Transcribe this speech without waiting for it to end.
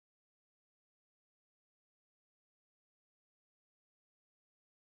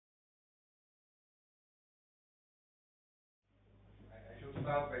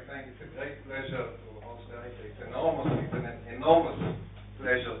start by saying it's a great pleasure to host Eric. It's an enormous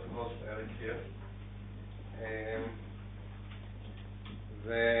pleasure to host Eric here.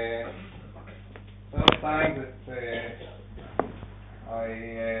 The first time that I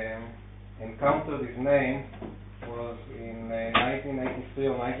encountered his name was in 1983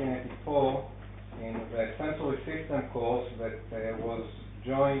 or 1984 in the sensory system course that was a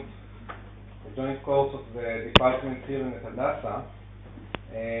joint course of the department here in Hadassah.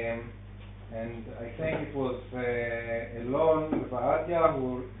 And I think it was Elon Vahadia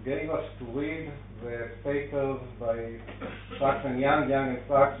who gave us to read the papers by Sachs and Young and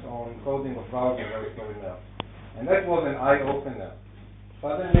Sachs on coding of vowels and auditory nerves. And that was an eye-opener.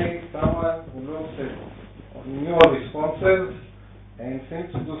 Suddenly, someone who looks at neural responses and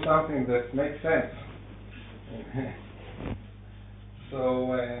seems to do something that makes sense.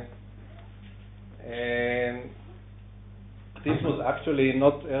 So, this was actually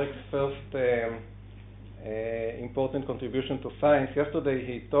not Eric's first important contribution to science. Yesterday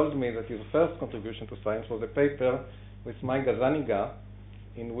he told me that his first contribution to science was a paper with Mike Gazaniga,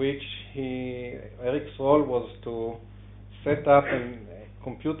 in which Eric's role was to set up a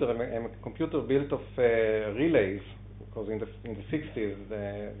computer built of relays, because in the 60s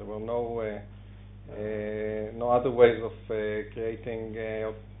there were no other ways of creating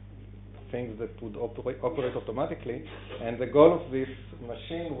things that would operate automatically, and the goal of this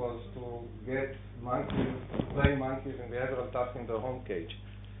machine was to get monkeys, to train monkeys in behavioral tasks in their home cage,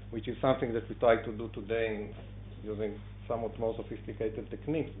 which is something that we try to do today using somewhat more sophisticated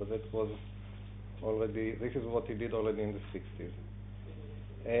techniques, but that was already, this is what he did already in the 60s.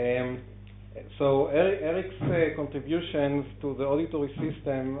 So Eric's contributions to the auditory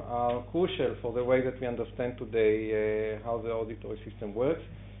system are crucial for the way that we understand today how the auditory system works.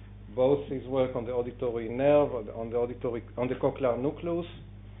 Both his work on the auditory nerve, on the cochlear nucleus,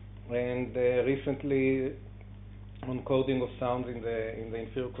 and recently on coding of sounds in the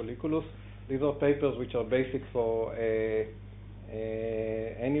inferior colliculus. These are papers which are basic for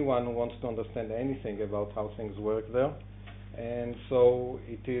anyone who wants to understand anything about how things work there. And so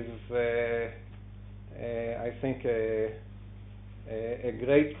it is, I think, a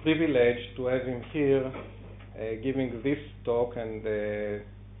great privilege to have him here giving this talk and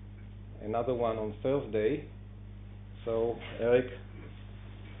another one on Thursday. So, Eric.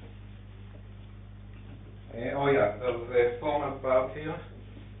 Oh yeah, there's a formal part here.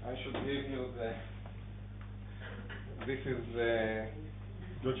 I should give you this is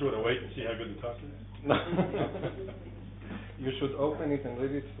Don't you want to wait and see how good the talk is? No. You should open it and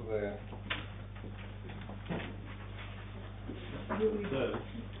read it to the...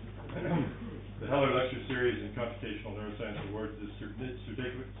 The Heller Lecture Series in Computational Neuroscience awards the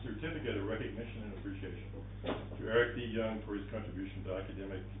Certificate of Recognition and Appreciation to Eric D. Young for his contribution to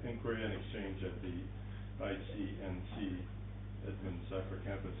academic inquiry and exchange at the ICNC Edmund Safra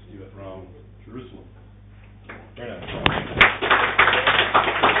campus, Yvat Ram, Jerusalem. Very nice.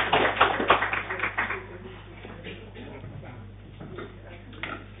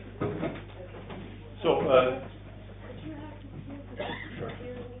 So,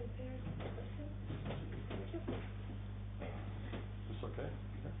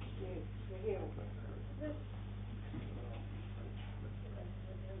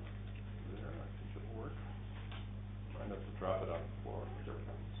 drop it on the floor.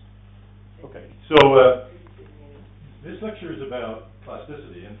 Okay, so this lecture is about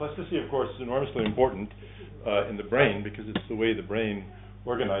plasticity, and plasticity, of course, is enormously important in the brain because it's the way the brain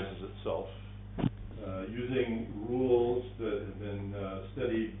organizes itself. Using rules that have been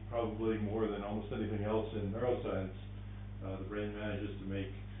studied probably more than almost anything else in neuroscience, the brain manages to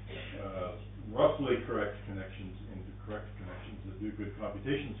make roughly correct connections into correct connections that do good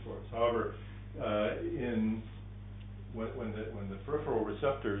computations for us. However, when the peripheral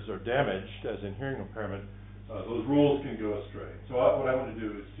receptors are damaged, as in hearing impairment, those rules can go astray. So what I want to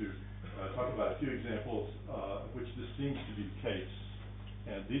do is to talk about a few examples of which this seems to be the case.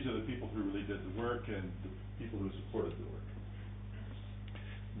 And these are the people who really did the work and the people who supported the work.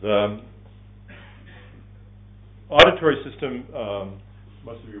 The auditory system,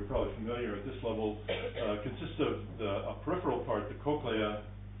 most of you are probably familiar at this level, consists of a peripheral part, the cochlea,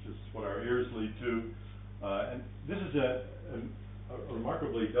 which is what our ears lead to. And this is a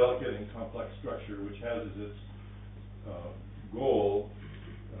remarkably delicate and complex structure which has as its goal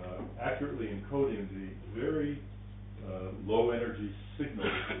accurately encoding the very low energy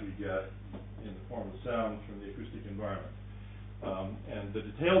signals that we get in the form of sound from the acoustic environment. And the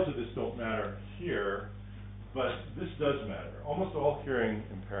details of this don't matter here, but this does matter. Almost all hearing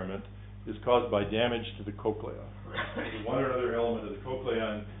impairment is caused by damage to the cochlea. One or other element of the cochlea,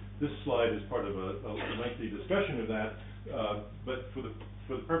 and this slide is part of a lengthy discussion of that, but for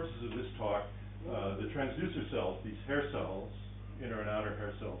the purposes of this talk, the transducer cells, these hair cells, inner and outer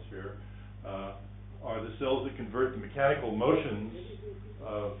hair cells here, are the cells that convert the mechanical motions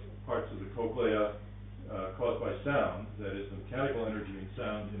of parts of the cochlea caused by sound, that is the mechanical energy in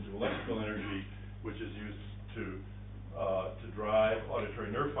sound, into electrical energy, which is used to drive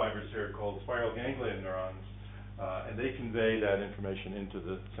auditory nerve fibers here called spiral ganglion neurons, and they convey that information into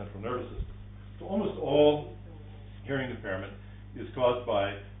the central nervous system. So almost all hearing impairment is caused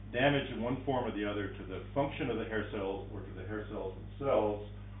by damage in one form or the other to the function of the hair cells, or to the hair cells themselves,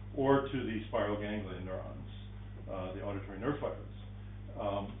 or to the spiral ganglion neurons, the auditory nerve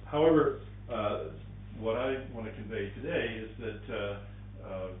fibers. However, what I want to convey today is that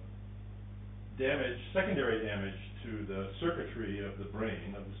secondary damage to the circuitry of the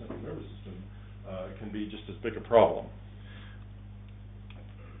brain, of the central nervous system, can be just as big a problem.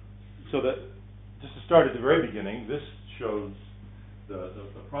 So that, just to start at the very beginning, this shows the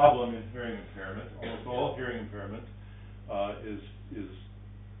problem in hearing impairment. Almost all hearing impairment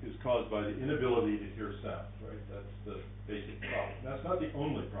is caused by the inability to hear sound, right? That's the basic problem. That's not the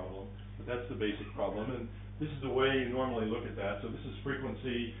only problem, but that's the basic problem. And this is the way you normally look at that. So this is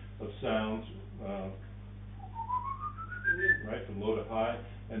frequency of sounds, right, from low to high.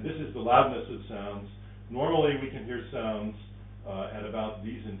 And this is the loudness of sounds. Normally we can hear sounds at about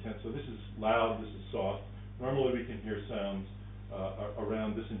these intensities. So this is loud, this is soft. Normally we can hear sounds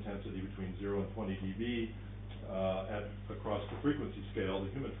around this intensity between 0 and 20 dB across the frequency scale, the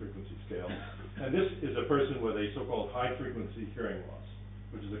human frequency scale. And this is a person with a so-called high frequency hearing loss,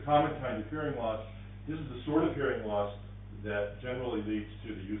 which is a common kind of hearing loss. This is the sort of hearing loss that generally leads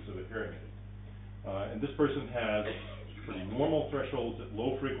to the use of a hearing aid. And this person has pretty normal thresholds at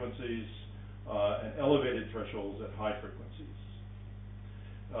low frequencies and elevated thresholds at high frequencies.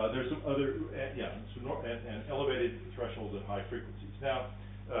 There's some other, and elevated thresholds at high frequencies. Now,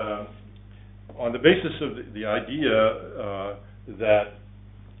 on the basis of the idea that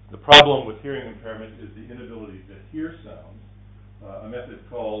the problem with hearing impairment is the inability to hear sound, a method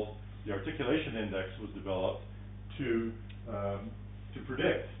called the articulation index was developed to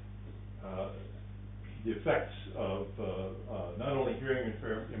predict the effects of not only hearing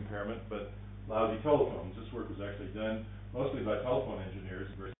impairment, but lousy telephones. This work was actually done mostly by telephone engineers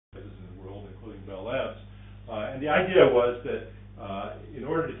in various places in the world, including Bell Labs. And the idea was that in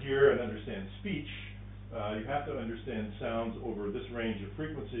order to hear and understand speech, you have to understand sounds over this range of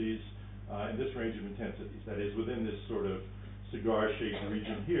frequencies and this range of intensities. That is, within this sort of cigar-shaped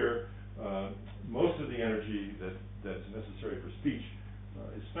region here, most of the energy that's necessary for speech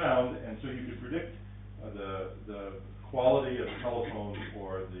is found, and so you could predict the quality of the telephone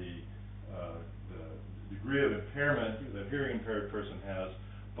or the degree of impairment that a hearing impaired person has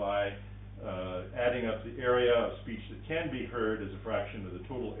by adding up the area of speech that can be heard as a fraction of the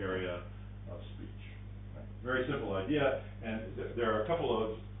total area of speech. Right? Very simple idea, and there are a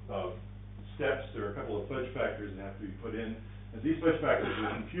couple of steps, there are a couple of fudge factors that have to be put in, and these fudge factors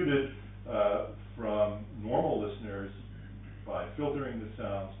are computed from normal listeners by filtering the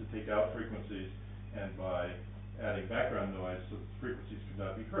sounds to take out frequencies and by adding background noise so that frequencies could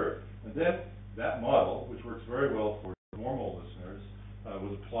not be heard. And then that model, which works very well for normal listeners,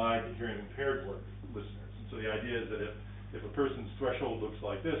 was applied to hearing impaired listeners. And so the idea is that if a person's threshold looks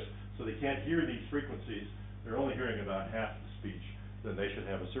like this, so they can't hear these frequencies, they're only hearing about half the speech, then they should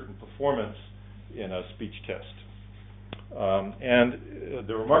have a certain performance in a speech test. And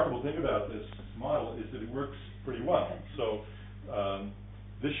the remarkable thing about this model is that it works pretty well. So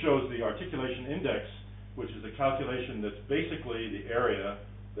this shows the articulation index, which is a calculation that's basically the area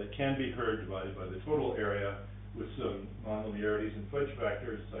that can be heard divided by the total area with some nonlinearities and fudge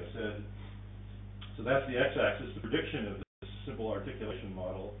factors, as I said. So that's the x-axis, the prediction of this simple articulation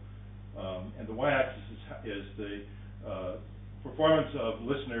model. And the y-axis is the performance of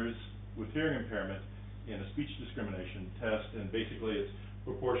listeners with hearing impairment in a speech discrimination test, and basically it's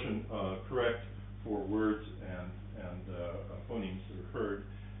proportion correct for words and phonemes that are heard.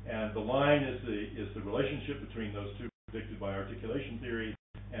 And the line is the relationship between those two predicted by articulation theory,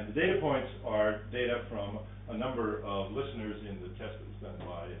 and the data points are data from a number of listeners in the test that was done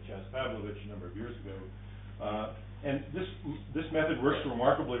by Chas Pavlovich a number of years ago. And this method works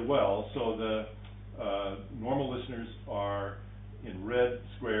remarkably well. So the normal listeners are in red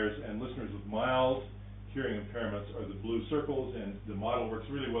squares, and listeners with mild hearing impairments are the blue circles, and the model works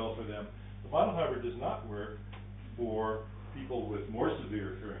really well for them. The model, however, does not work for people with more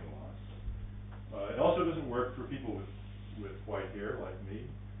severe hearing loss. It also doesn't work for people with white hair, like me,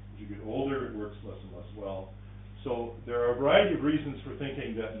 you get older, it works less and less well. So there are a variety of reasons for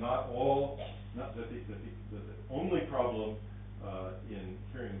thinking that the only problem in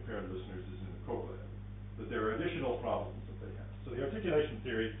hearing impaired listeners is in the cochlea, that there are additional problems that they have. So the articulation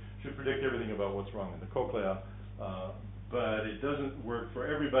theory should predict everything about what's wrong in the cochlea, but it doesn't work for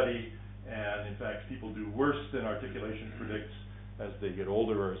everybody, and in fact people do worse than articulation predicts as they get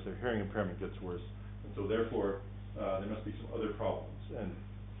older or as their hearing impairment gets worse. And so therefore there must be some other problems. And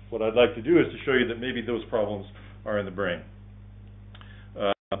what I'd like to do is to show you that maybe those problems are in the brain.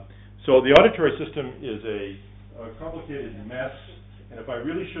 So the auditory system is a complicated mess, and if I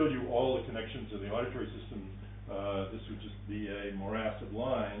really showed you all the connections of the auditory system, this would just be a morass of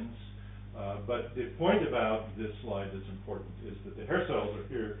lines. But the point about this slide that's important is that the hair cells are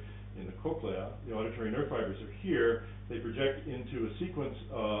here in the cochlea, the auditory nerve fibers are here, they project into a sequence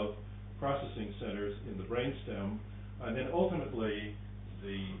of processing centers in the brainstem, and then ultimately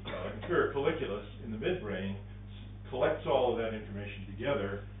the inferior colliculus in the midbrain collects all of that information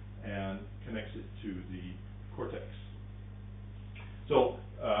together and connects it to the cortex. So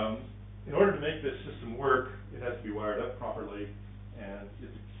in order to make this system work, it has to be wired up properly, and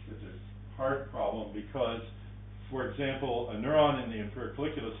it's a hard problem because, for example, a neuron in the inferior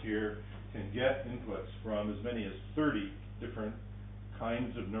colliculus here can get inputs from as many as 30 different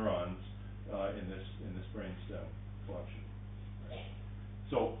kinds of neurons in this brainstem collection. Right?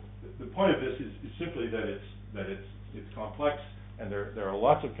 So the point of this is simply that it's complex, and there are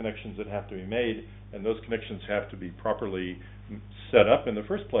lots of connections that have to be made, and those connections have to be properly set up in the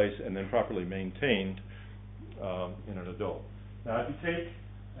first place and then properly maintained in an adult. Now, if you take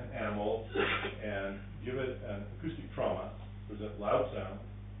an animal and give it an acoustic trauma, present loud sound,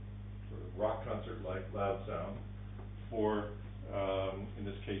 sort of rock concert-like loud sound, for, in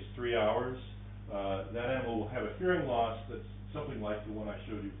this case, 3 hours, that animal will have a hearing loss that's something like the one I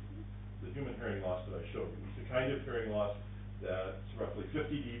showed you, the human hearing loss that I showed you. It's a kind of hearing loss that's roughly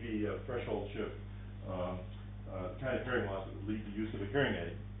 50 dB of threshold shift, the kind of hearing loss that would lead to use of a hearing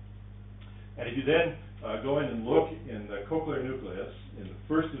aid. And if you then go in and look in the cochlear nucleus, in the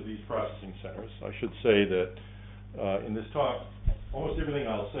first of these processing centers, I should say that in this talk, almost everything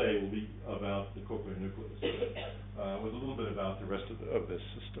I'll say will be about the cochlear nucleus, with a little bit about the rest of this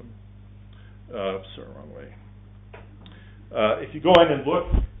system. Sorry, wrong way. If you go in and look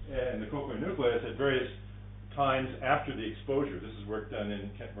in the cochlear nucleus at various times after the exposure, this is work done in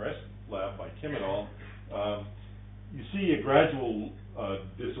Kent Moret's lab by Kim et al., you see a gradual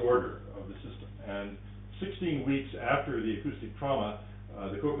disorder of the system. And 16 weeks after the acoustic trauma,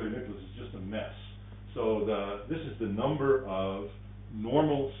 the cochlear nucleus is just a mess. So this is the number of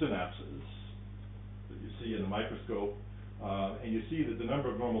normal synapses that you see in the microscope, and you see that the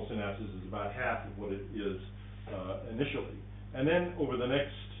number of normal synapses is about half of what it is initially. And then over the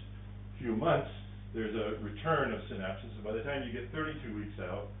next few months, there's a return of synapses, and by the time you get 32 weeks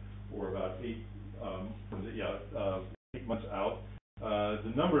out, or about 8 months out,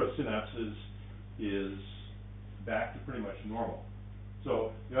 the number of synapses is back to pretty much normal.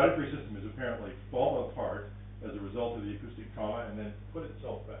 So the auditory system is apparently fallen apart as a result of the acoustic trauma and then put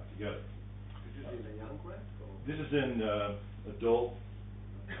itself back together. Is this in a young rat? This is in adult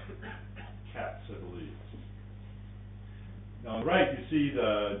cats, I believe. Now on the right, you see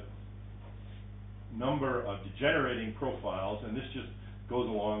the number of degenerating profiles, and this just goes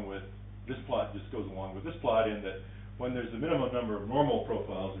along with this plot. Just goes along with this plot in that when there's the minimum number of normal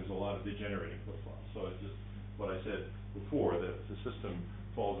profiles, there's a lot of degenerating profiles. So it's just what I said before, that the system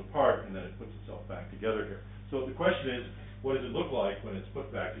falls apart and then it puts itself back together here. So the question is, what does it look like when it's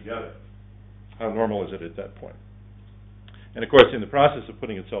put back together? How normal is it at that point? And of course, in the process of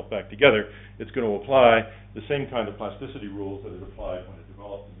putting itself back together, it's going to apply the same kind of plasticity rules that it applied when it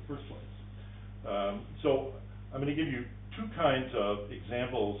developed in the first place. So I'm going to give you two kinds of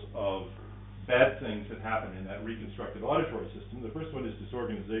examples of bad things that happen in that reconstructed auditory system. The first one is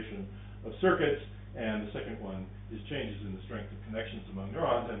disorganization of circuits, and the second one is changes in the strength of connections among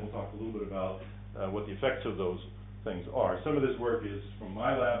neurons, and we'll talk a little bit about what the effects of those things are. Some of this work is from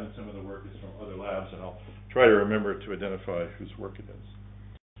my lab, and some of the work is from other labs, and I'll try to remember to identify whose work it is.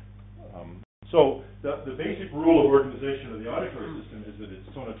 So the basic rule of organization of the auditory system is that it's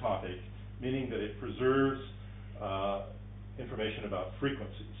sonotopic, meaning that it preserves information about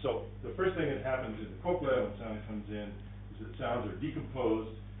frequency. So the first thing that happens in the cochlea when sound comes in is that sounds are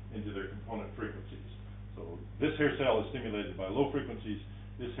decomposed into their component frequencies. So this hair cell is stimulated by low frequencies,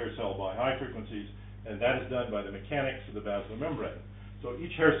 this hair cell by high frequencies, and that is done by the mechanics of the basilar membrane. So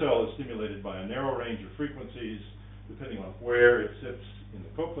each hair cell is stimulated by a narrow range of frequencies, depending on where it sits in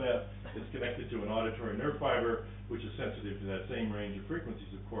the cochlea, It's connected to an auditory nerve fiber, which is sensitive to that same range of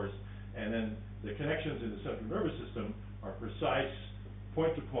frequencies, of course. And then the connections in the central nervous system are precise,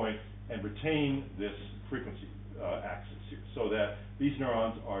 point to point, and retain this frequency axis here, so that these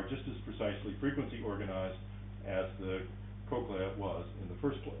neurons are just as precisely frequency organized as the cochlea was in the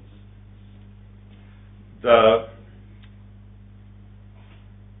first place. The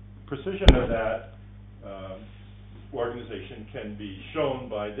precision of that organization can be shown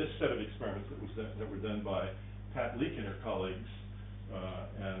by this set of experiments that were done by Pat Leake and her colleagues.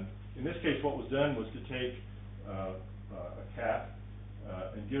 And in this case, what was done was to take a cat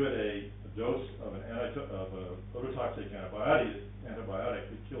and give it a dose of an ototoxic antibiotic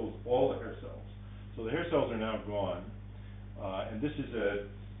that kills all the hair cells. So the hair cells are now gone, and this is a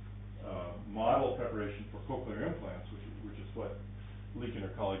model preparation for cochlear implants, which is what Leake and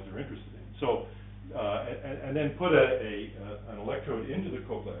her colleagues are interested in. So, and then put an electrode into the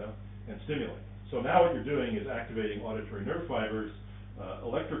cochlea and stimulate. So now what you're doing is activating auditory nerve fibers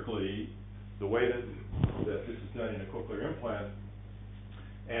electrically, the way that this is done in a cochlear implant.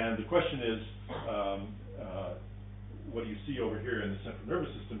 And the question is, what do you see over here in the central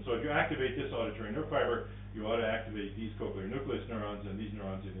nervous system? So if you activate this auditory nerve fiber, you ought to activate these cochlear nucleus neurons and these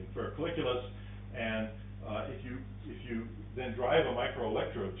neurons in the inferior colliculus. And if you then drive a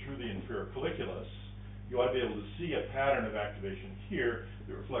microelectrode through the inferior colliculus, you ought to be able to see a pattern of activation here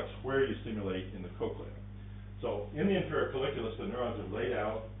that reflects where you stimulate in the cochlea. So in the inferior colliculus, the neurons are laid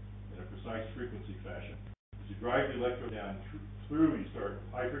out in a precise frequency fashion. As you drive the electrode down through, you start with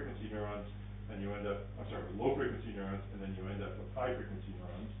high frequency neurons, and you end up, with low frequency neurons, and then you end up with high frequency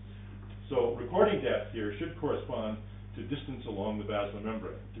neurons. So recording depth here should correspond to distance along the basilar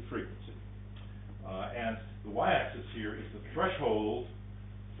membrane, to frequency. And the y-axis here is the threshold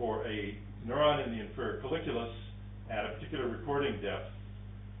for a neuron in the inferior colliculus at a particular recording depth.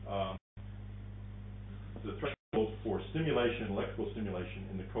 The threshold for stimulation, electrical stimulation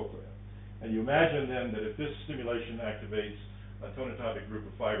in the cochlea. And you imagine then that if this stimulation activates a tonotopic group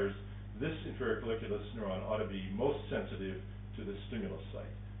of fibers, this inferior colliculus neuron ought to be most sensitive to the stimulus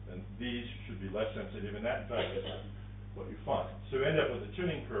site. And these should be less sensitive, and that in fact is what you find. So you end up with a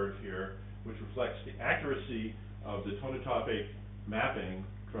tuning curve here, which reflects the accuracy of the tonotopic mapping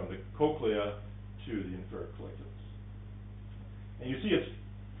from the cochlea to the inferior colliculus. And you see it's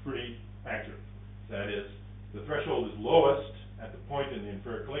pretty accurate. That is, the threshold is lowest at the point in the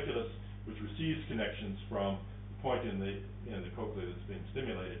inferior colliculus, which receives connections from the point in the cochlea that's being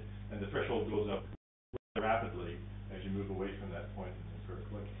stimulated, and the threshold goes up rapidly as you move away from that point in the inferior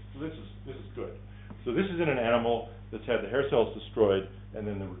colliculus. So this is good. So this is in an animal that's had the hair cells destroyed, and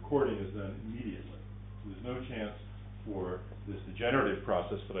then the recording is done immediately. So there's no chance for this degenerative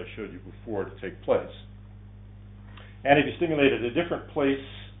process that I showed you before to take place. And if you stimulate at a different place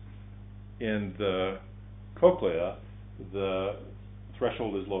in the cochlea, the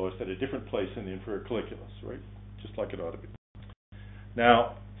threshold is lowest at a different place in the inferior colliculus, right? Just like it ought to be.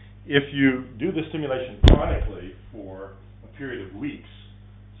 Now, if you do the stimulation chronically for a period of weeks,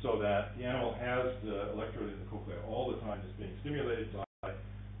 so that the animal has the electrode in the cochlea all the time that's being stimulated by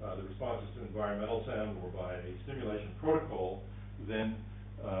the responses to environmental sound or by a stimulation protocol, then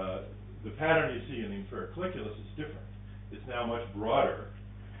the pattern you see in the inferior colliculus is different. It's now much broader.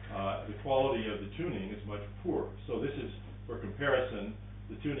 The quality of the tuning is much poorer. So this is, for comparison,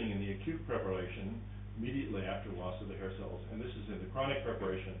 the tuning in the acute preparation immediately after loss of the hair cells, and this is in the chronic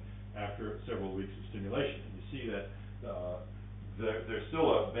preparation after several weeks of stimulation. And you see that there's still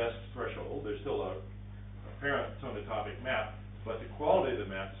a best threshold, there's still a apparent tonotopic map, but the quality of the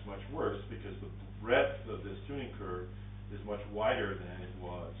map is much worse because the breadth of this tuning curve is much wider than it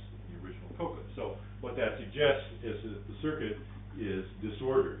was in the original cochlea. So what that suggests is that the circuit is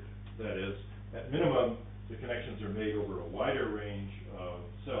disordered. That is, at minimum, the connections are made over a wider range of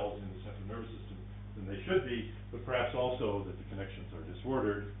cells in the central nervous system than they should be, but perhaps also that the connections are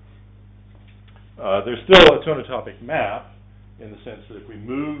disordered. There's still a tonotopic map in the sense that if we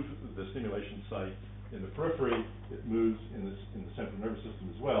move the stimulation site in the periphery, it moves in the central nervous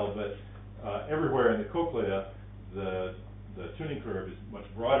system as well, but everywhere in the cochlea, the tuning curve is much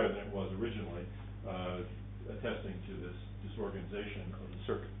broader than it was originally, attesting to this disorganization of the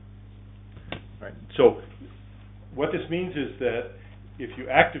circuit. All right. So what this means is that if you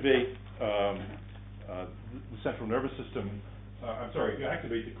activate the central nervous system, if you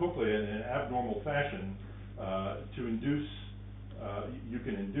activate the cochlea in an abnormal fashion to induce, you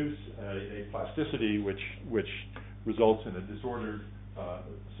can induce a plasticity which results in a disordered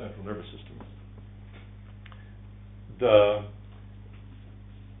central nervous system. The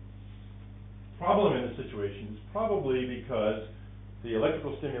problem in this situation is probably because the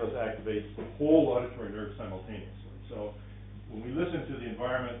electrical stimulus activates the whole auditory nerve simultaneously. So when we listen to the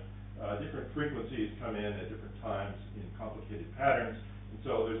environment, different frequencies come in at different times in complicated patterns. And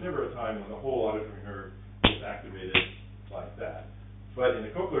so there's never a time when the whole auditory nerve is activated like that. But in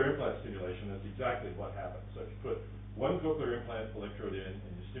the cochlear implant stimulation, that's exactly what happens. So if you put one cochlear implant electrode in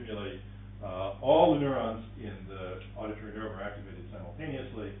and you stimulate, all the neurons in the auditory nerve are activated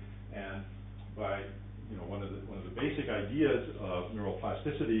simultaneously. And by one of the basic ideas of neural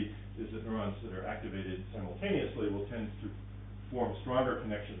plasticity is that neurons that are activated simultaneously will tend to form stronger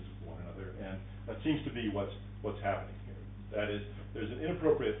connections with one another, and that seems to be what's happening here. That is, there's an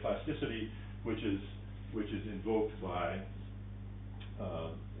inappropriate plasticity which is invoked by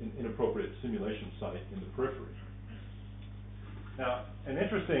an inappropriate stimulation site in the periphery. Now, an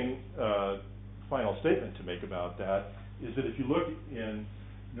interesting final statement to make about that is that if you look in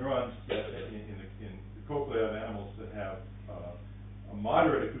neurons that in the cochlea of animals that have a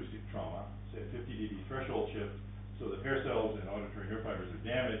moderate acoustic trauma, say a 50 dB threshold shift, so the hair cells and auditory nerve fibers are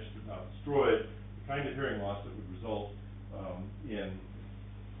damaged but not destroyed, the kind of hearing loss that would result in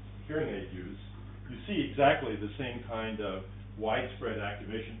hearing aid use, you see exactly the same kind of widespread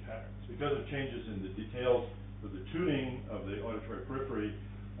activation patterns. Because of changes in the details of the tuning of the auditory periphery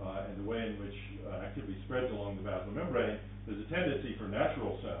and the way in which activity spreads along the basilar membrane, there's a tendency for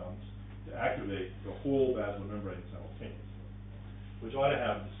natural sounds to activate the whole basilar membrane simultaneously, which ought to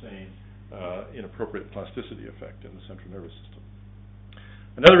have the same inappropriate plasticity effect in the central nervous system.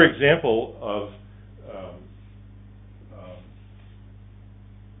 Another example of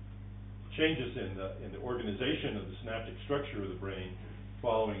changes in the organization of the synaptic structure of the brain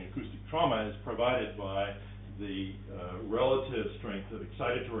following acoustic trauma is provided by the relative strength of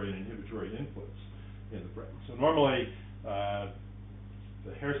excitatory and inhibitory inputs in the brain. So normally,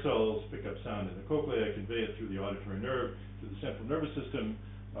 the hair cells pick up sound in the cochlea, convey it through the auditory nerve to the central nervous system,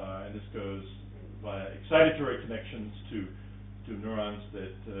 and this goes via excitatory connections to neurons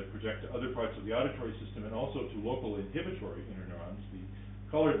that project to other parts of the auditory system, and also to local inhibitory interneurons, the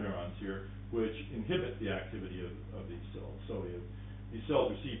colored neurons here, which inhibit the activity of these cells. So these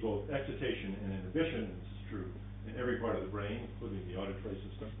cells receive both excitation and inhibition, and this is true in every part of the brain, including the auditory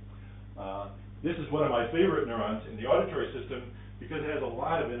system. This is one of my favorite neurons in the auditory system because it has a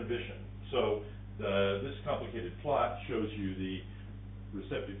lot of inhibition. So this complicated plot shows you the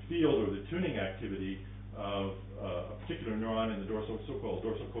receptive field or the tuning activity of a particular neuron in the so-called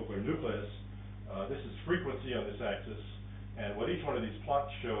dorsal-cochlear nucleus. This is frequency on this axis, and what each one of these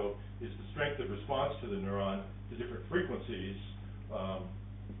plots show is the strength of response to the neuron to different frequencies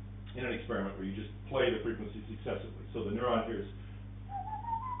in an experiment where you just play the frequencies successively. So the neuron here is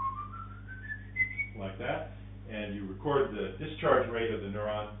like that, and you record the discharge rate of the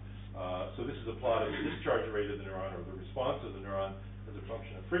neuron. So this is a plot of the discharge rate of the neuron, or the response of the neuron as a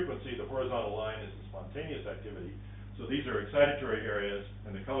function of frequency. The horizontal line is the spontaneous activity. So these are excitatory areas,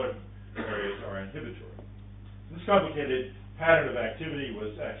 and the colored areas are inhibitory. This complicated pattern of activity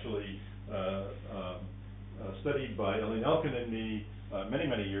was actually studied by Ellie Nelkin and me many,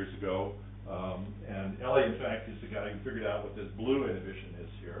 many years ago. And Ellie, in fact, is the guy who figured out what this blue inhibition is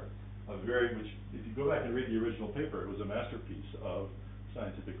here, which, if you go back and read the original paper, it was a masterpiece of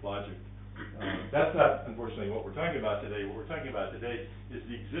scientific logic. That's not, unfortunately, what we're talking about today. What we're talking about today is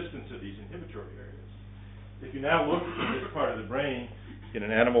the existence of these inhibitory areas. If you now look at this part of the brain in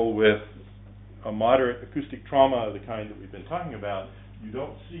an animal with a moderate acoustic trauma of the kind that we've been talking about, you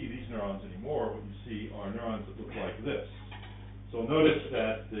don't see these neurons anymore. What you see are neurons that look like this. So notice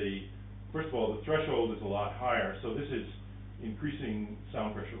that first of all, the threshold is a lot higher. So this is increasing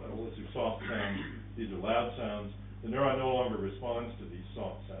sound pressure level. These are soft sounds. These are loud sounds. The neuron no longer responds to these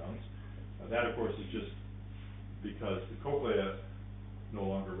soft sounds. That, of course, is just because the cochlea no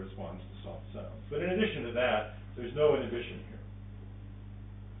longer responds to soft sounds. But in addition to that, there's no inhibition here.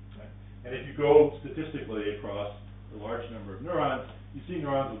 Okay? And if you go statistically across a large number of neurons, you see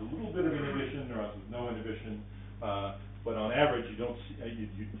neurons with a little bit of inhibition, neurons with no inhibition. But on average, you don't see,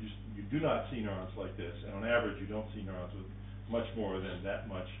 you do not see neurons like this. And on average, you don't see neurons with much more than that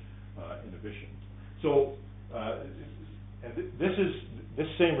much inhibition. So, this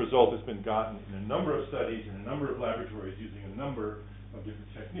same result has been gotten in a number of studies in a number of laboratories using a number of different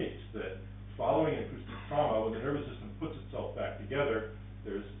techniques. That following acoustic trauma, when the nervous system puts itself back together,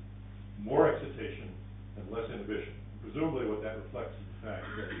 there's more excitation and less inhibition. Presumably, what that reflects is the fact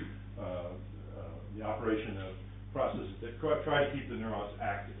that the operation of processes that try to keep the neurons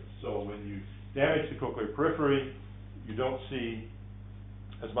active. So when you damage the cochlear periphery, you don't see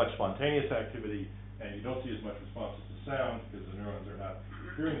as much spontaneous activity, and you don't see as much responses to sound because the neurons are not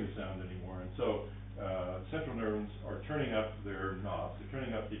hearing the sound anymore. And so central neurons are turning up their knobs. They're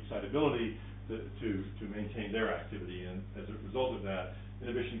turning up the excitability to maintain their activity, and as a result of that,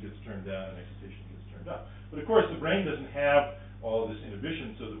 inhibition gets turned down and excitation gets turned up. But of course, the brain doesn't have all this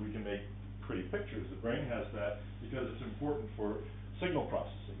inhibition so that we can make pretty pictures. The brain has that because it's important for signal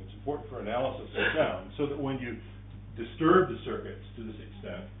processing. It's important for analysis of sound, so that when you disturb the circuits to this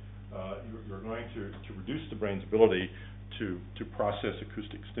extent, you're going to reduce the brain's ability to process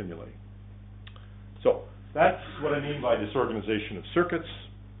acoustic stimuli. So that's what I mean by disorganization of circuits.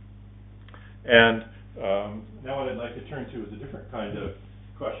 And now what I'd like to turn to is a different kind of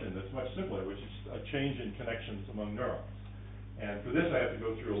question that's much simpler, which is a change in connections among neurons. And for this, I have to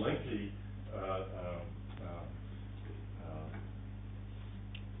go through a lengthy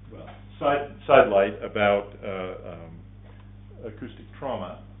sidelight about acoustic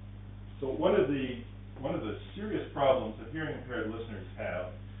trauma. So one of the serious problems that hearing impaired listeners have,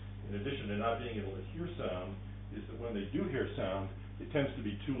 in addition to not being able to hear sound, is that when they do hear sound, it tends to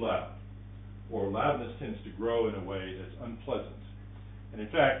be too loud, or loudness tends to grow in a way that's unpleasant. And in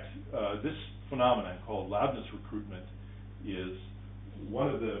fact, this phenomenon called loudness recruitment is one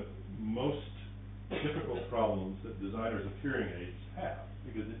of the most difficult problems that designers of hearing aids have,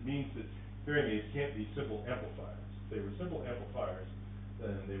 because it means that hearing aids can't be simple amplifiers. If they were simple amplifiers,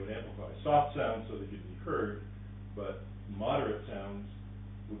 then they would amplify soft sounds so they could be heard, but moderate sounds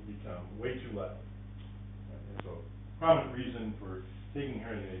would become way too loud. And so, a prominent reason for taking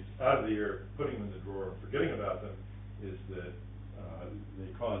hearing aids out of the ear, putting them in the drawer, and forgetting about them is that they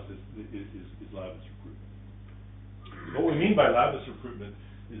cause is loudness recruitment. What we mean by loudness recruitment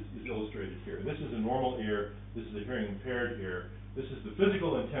is illustrated here. This is a normal ear. This is a hearing impaired ear. This is the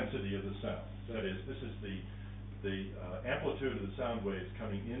physical intensity of the sound. That is, this is the amplitude of the sound waves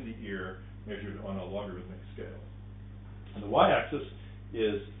coming in the ear measured on a logarithmic scale. And the y-axis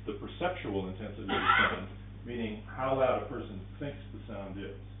is the perceptual intensity of the sound, meaning how loud a person thinks the sound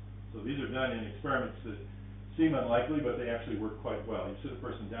is. So these are done in experiments that seem unlikely, but they actually work quite well. You sit a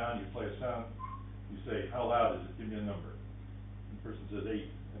person down, you play a sound, you say, how loud is it? Give me a number. And the person says 8.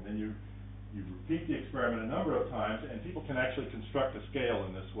 And then you repeat the experiment a number of times, and people can actually construct a scale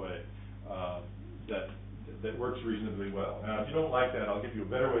in this way that works reasonably well. Now, if you don't like that, I'll give you a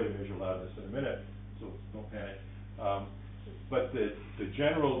better way to measure loudness in a minute, so don't panic. But the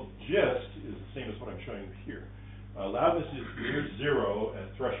general gist is the same as what I'm showing you here. Loudness is near 0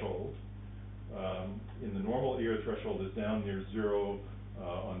 at threshold. In the normal ear, threshold is down near 0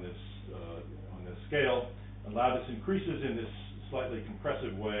 on this scale. And loudness increases in this slightly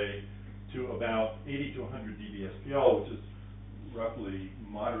compressive way to about 80 to 100 dBSPL, which is roughly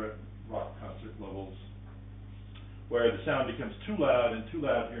moderate rock concert levels, where the sound becomes too loud, and too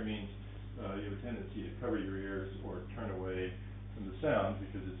loud here means you have a tendency to cover your ears or turn away from the sound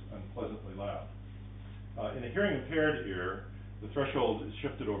because it's unpleasantly loud. In a hearing impaired ear, the threshold is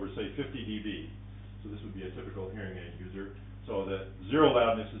shifted over, say, 50 dB. So this would be a typical hearing aid user. So that 0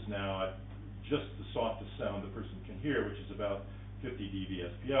 loudness is now at just the softest sound the person can hear, which is about 50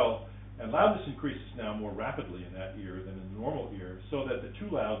 dBSPL. And loudness increases now more rapidly in that ear than in the normal ear, so that the too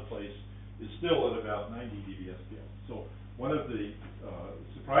loud place is still at about 90 dBSPL. So one of the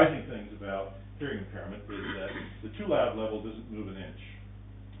surprising things about hearing impairment is that the too loud level doesn't move an inch,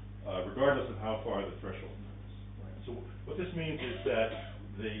 regardless of how far the threshold moves. Right? So what this means is that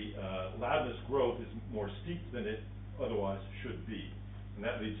the loudness growth is more steep than it otherwise should be. And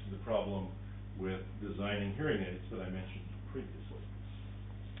that leads to the problem with designing hearing aids that I mentioned previously.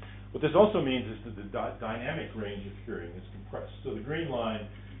 What this also means is that the dynamic range of hearing is compressed. So the green line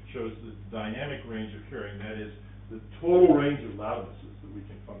shows the dynamic range of hearing, that is, the total range of loudnesses that we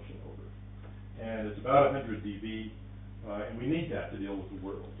can function over. And it's about 100 dB, and we need that to deal with the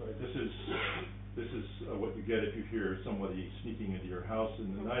world. Right? This is what you get if you hear somebody sneaking into your house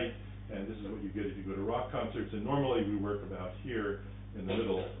in the night, and this is what you get if you go to rock concerts. And normally we work about here in the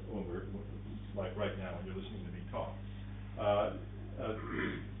middle, when we're, like right now when you're listening to me talk.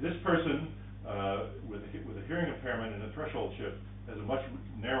 This person with a hearing impairment and a threshold shift has a much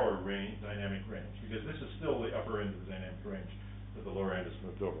narrower dynamic range, because this is still the upper end of the dynamic range, but the lower end is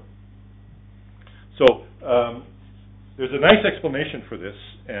moved over. So there's a nice explanation for this,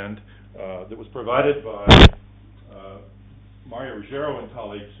 and that was provided by Mario Ruggiero and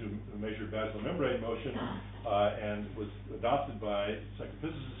colleagues who measured basal membrane motion, and was adopted by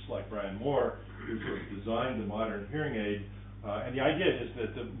psychophysicists like Brian Moore, who sort of designed the modern hearing aid. And the idea is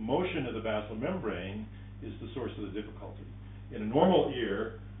that the motion of the basal membrane is the source of the difficulty. In a normal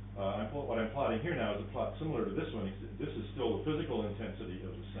ear, what I'm plotting here now is a plot similar to this one. This is still the physical intensity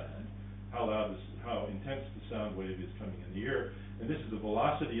of the sound, how intense the sound wave is coming in the ear, and this is the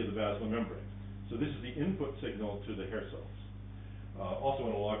velocity of the basal membrane. So this is the input signal to the hair cells, also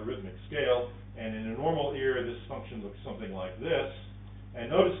in a logarithmic scale. And in a normal ear, this function looks something like this.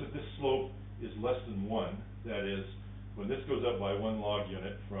 And notice that this slope is less than 1. That is, when this goes up by 1 log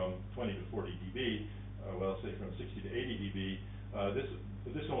unit from 20 to 40 dB, well, say from 60 to 80 dB,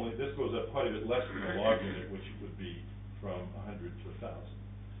 this goes up quite a bit less than a log unit, which would be from 100 to 1,000.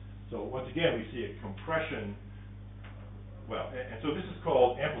 So once again, we see a compression. Well, and so this is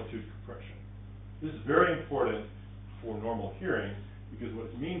called amplitude compression. This is very important for normal hearing, because what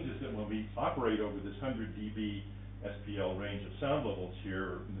it means is that when we operate over this 100 dB SPL range of sound levels here,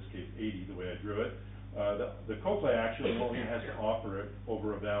 or in this case 80, the way I drew it, the cochlea actually only has to operate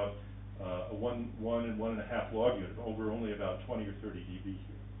over about a 1 and 1.5 log unit, over only about 20 or 30 dB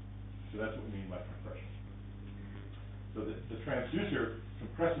here. So that's what we mean by compression. So the transducer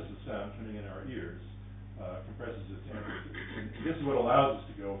compresses the sound coming in our ears, compresses its amplitude. And this is what allows us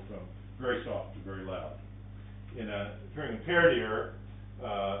to go from very soft to very loud. In a hearing impaired ear,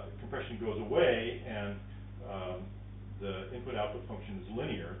 compression goes away, and the input-output function is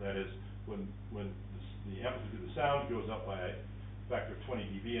linear. That is, when the amplitude of the sound goes up by a factor of 20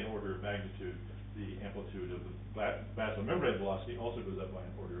 dB in order of magnitude, the amplitude of the basomembrane velocity also goes up by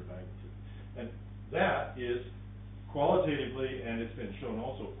an order of magnitude. And that is qualitatively, and it's been shown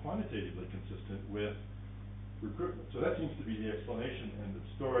also quantitatively consistent with recruitment. So that seems to be the explanation in the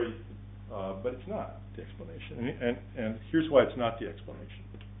story, but it's not the explanation. And here's why it's not the explanation.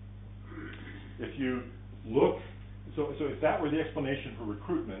 If you look, so if that were the explanation for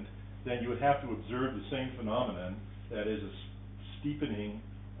recruitment, then you would have to observe the same phenomenon, that is a steepening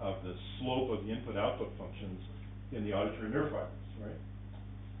of the slope of the input-output functions in the auditory nerve fibers, right?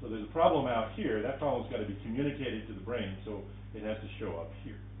 So there's a problem out here. That problem's got to be communicated to the brain, so it has to show up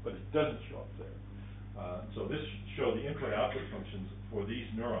here, but it doesn't show up there. So this should show the input-output functions for these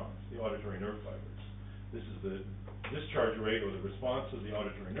neurons, the auditory nerve fibers. This is the discharge rate or the response of the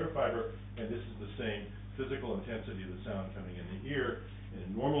auditory nerve fiber, and this is the same physical intensity of the sound coming in the ear. And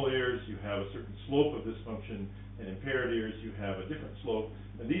in normal ears, you have a certain slope of this function. In impaired ears, you have a different slope.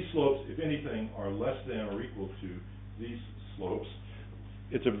 And these slopes, if anything, are less than or equal to these slopes.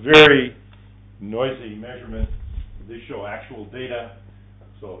 It's a very noisy measurement. These show actual data.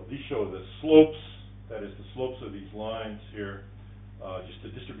 So these show the slopes, that is the slopes of these lines here, just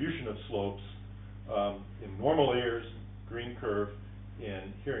a distribution of slopes. In normal ears, green curve.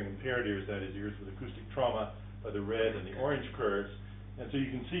 In hearing impaired ears, that is ears with acoustic trauma, the red and the orange curves. And so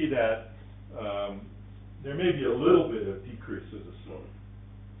you can see that there may be a little bit of decrease of the slope,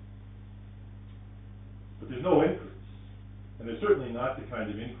 but there's no increase. And there's certainly not the kind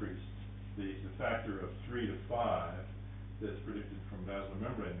of increase, the factor of 3 to 5 that's predicted from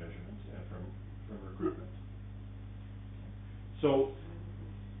basomembrane measurements and from recruitment. So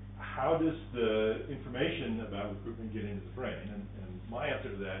how does the information about recruitment get into the brain? And my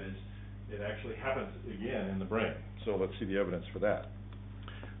answer to that is it actually happens again in the brain. So let's see the evidence for that.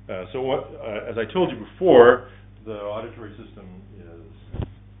 As I told you before, the auditory system is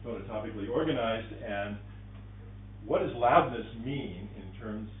phototopically organized, and what does loudness mean in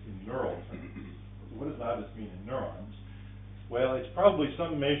neural terms? What does loudness mean in neurons? Well, it's probably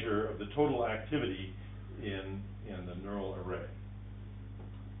some measure of the total activity in the neural array.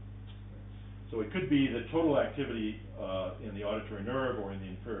 So it could be the total activity in the auditory nerve or in the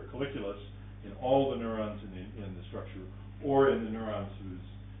inferior colliculus, in all the neurons in the structure, or in the neurons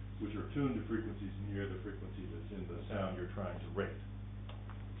which are tuned to frequencies near the frequency that's in the sound you're trying to rate.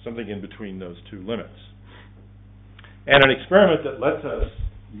 Something in between those two limits. And an experiment that lets us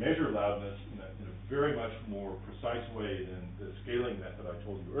measure loudness in a very much more precise way than the scaling method I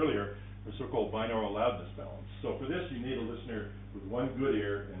told you earlier, the so-called binaural loudness balance. So for this, you need a listener with one good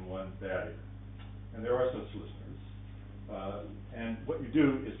ear and one bad ear. And there are such listeners. And what you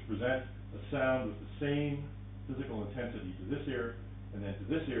do is present a sound with the same physical intensity to this ear and then to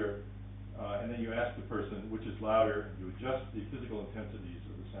this ear, and then you ask the person which is louder, and you adjust the physical intensities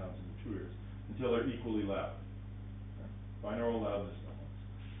of the sounds in the two ears until they're equally loud. Okay? Binaural loudness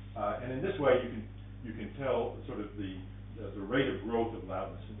balance. And in this way, you can tell sort of the rate of growth of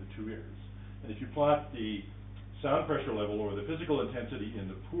loudness in the two ears. And if you plot the sound pressure level or the physical intensity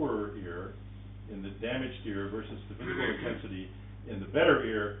in the poorer ear, in the damaged ear versus the physical intensity in the better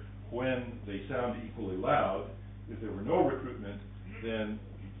ear when they sound equally loud, if there were no recruitment, then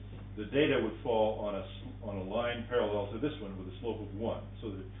the data would fall on a line parallel to this one with a slope of 1,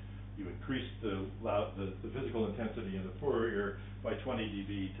 so that you increase the physical intensity in the poorer ear by 20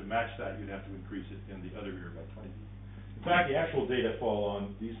 dB. To match that, you'd have to increase it in the other ear by 20 dB. In fact, the actual data fall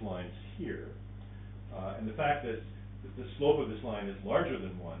on these lines here, and the fact that the slope of this line is larger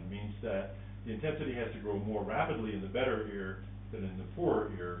than 1 means that the intensity has to grow more rapidly in the better ear than in the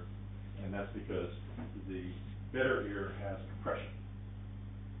poorer ear, and that's because the better ear has compression.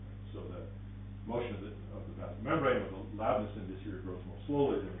 So the motion of the basal membrane, or the loudness in this ear, grows more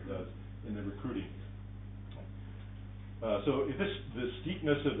slowly than it does in the recruiting ear. So if the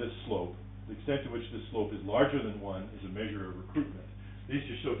steepness of this slope, the extent to which this slope is larger than 1, is a measure of recruitment. These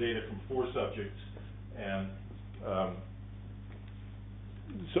just show data from 4 subjects, and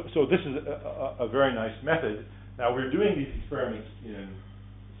so this is a very nice method. Now, we're doing these experiments in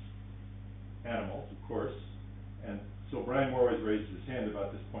animals, of course, and so Brian Moore always raises his hand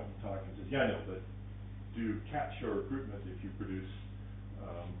about this point in the talk and says, yeah, I know, but do cats show recruitment if you produce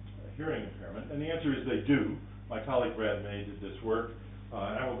a hearing impairment? And the answer is they do. My colleague Brad May did this work,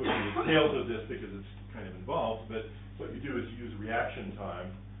 and I won't go into the details of this because it's kind of involved, but what you do is you use reaction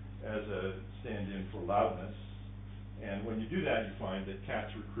time as a stand-in for loudness. And when you do that, you find that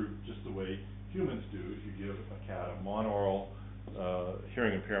cats recruit just the way humans do. If you give a cat a monaural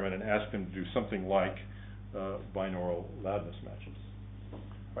hearing impairment and ask them to do something like binaural loudness matches.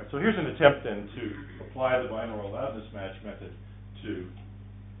 All right, so here's an attempt then to apply the binaural loudness match method to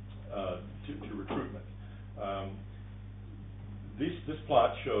recruitment. This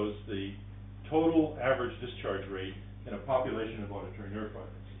plot shows the total average discharge rate in a population of auditory nerve fibers.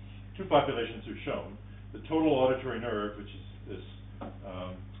 2 populations are shown. The total auditory nerve, which is this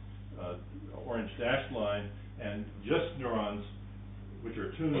orange dashed line, and just neurons which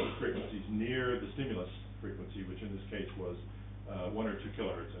are tuned to frequencies near the stimulus frequency, which in this case was 1 or 2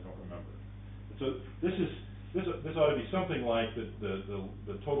 kilohertz, I don't remember. So this ought to be something like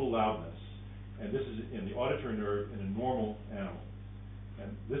the total loudness, and this is in the auditory nerve in a normal animal.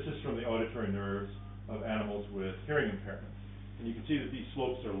 And this is from the auditory nerves of animals with hearing impairment. And you can see that these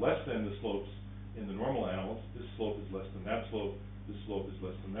slopes are less than the slopes in the normal animals. This slope is less than that slope. This slope is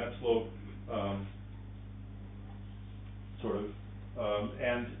less than that slope,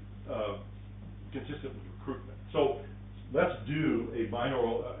 and consistent with recruitment. So let's do a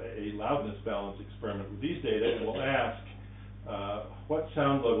loudness balance experiment with these data, and we'll ask what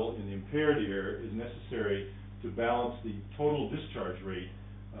sound level in the impaired ear is necessary to balance the total discharge rate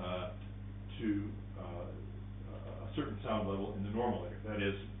to a certain sound level in the normal ear. That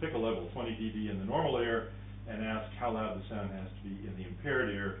is, pick a level, 20 dB in the normal ear, and ask how loud the sound has to be in the impaired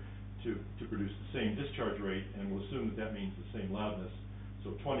ear to produce the same discharge rate, and we'll assume that means the same loudness.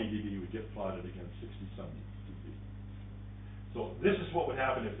 So 20 dB would get plotted against 60-some dB. So this is what would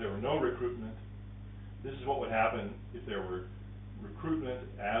happen if there were no recruitment. This is what would happen if there were recruitment,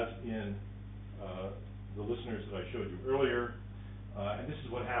 as in the listeners that I showed you earlier. And this is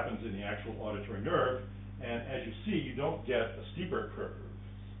what happens in the actual auditory nerve. And as you see, you don't get a steeper curve,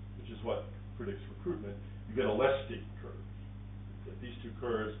 which is what predicts recruitment. You get a less steep curve. You get these 2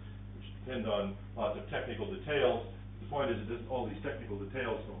 curves, which depend on lots of technical details. The point is that all these technical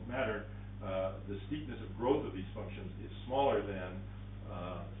details don't matter. The steepness of growth of these functions is smaller than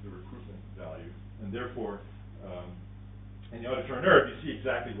the recruitment value. And therefore, in the auditory nerve, you see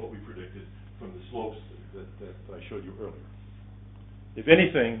exactly what we predicted from the slopes that I showed you earlier. If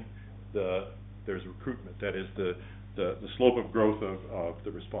anything, there's recruitment. That is, the slope of growth of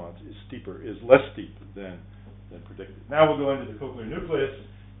the response is less steep than predicted. Now we'll go into the cochlear nucleus,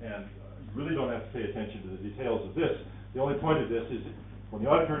 and you really don't have to pay attention to the details of this. The only point of this is when the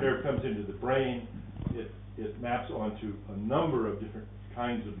auditory nerve comes into the brain, it maps onto a number of different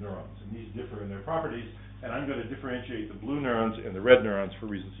kinds of neurons, and these differ in their properties, and I'm going to differentiate the blue neurons and the red neurons for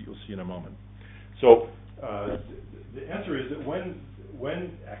reasons that you'll see in a moment. So the answer is that when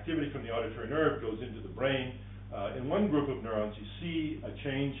activity from the auditory nerve goes into the brain, in one group of neurons you see a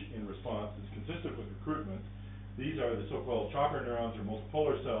change in response that's consistent with recruitment. These are the so-called chopper neurons, or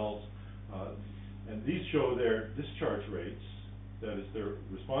multipolar cells, and these show their discharge rates, that is, their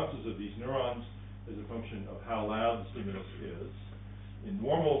responses of these neurons as a function of how loud the stimulus is. In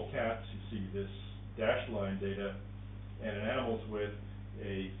normal cats, you see this dashed line data, and in animals with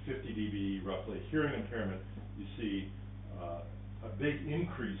a 50 dB, roughly, hearing impairment, you see a big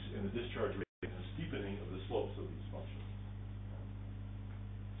increase in the discharge rate and a steepening of the slopes of these functions.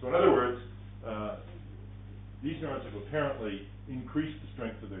 So in other words, these neurons have apparently increased the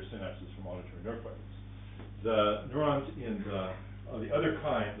strength of their synapses from auditory nerve fibers. The neurons in the other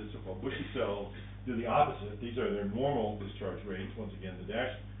kind, the so-called bushy cells, do the opposite. These are their normal discharge rates. Once again, the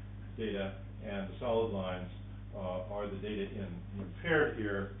dashed data and the solid lines are the data in the impaired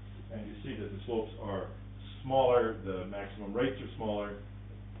ear, and you see that the slopes are smaller, the maximum rates are smaller.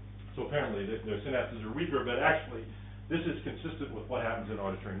 So apparently their synapses are weaker, but actually this is consistent with what happens in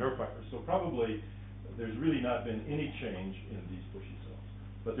auditory nerve fibers. So probably there's really not been any change in these bushy cells.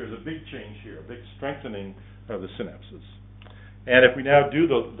 But there's a big change here, a big strengthening of the synapses. And if we now do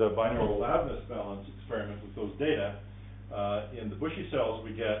the binaural loudness balance experiment with those data, in the bushy cells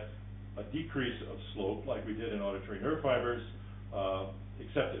we get a decrease of slope like we did in auditory nerve fibers,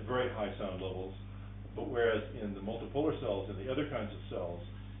 except at very high sound levels. But whereas in the multipolar cells and the other kinds of cells,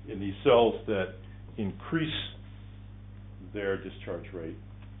 in these cells that increase their discharge rate,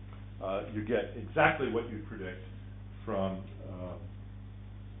 you get exactly what you'd predict from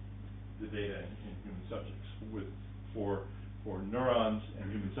the data in human subjects for neurons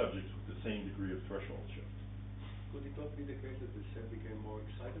and human subjects with the same degree of threshold shift. Could it not be the case that the cell became more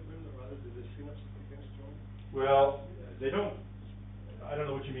excitable rather than the synapse became stronger? Well, they don't. I don't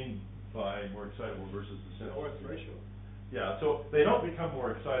know what you mean by more excitable versus the synapse. Lower threshold. Yeah, so they don't become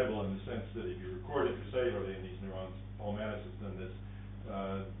more excitable in the sense that if you record intracellularly in these neurons, Paul Mannis has done this,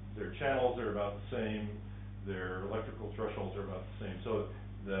 their channels are about the same, their electrical thresholds are about the same. So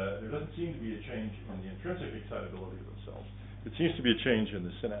there doesn't seem to be a change in the intrinsic excitability of those cells. It seems to be a change in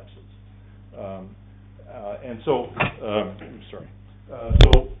the synapses. So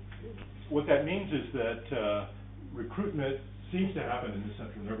what that means is that recruitment seems to happen in the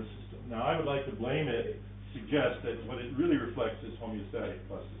central nervous system. Now, I would like to suggest that what it really reflects is homeostatic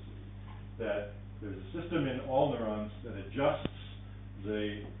plasticity, that there's a system in all neurons that adjusts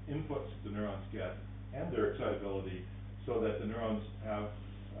the inputs the neurons get and their excitability so that the neurons have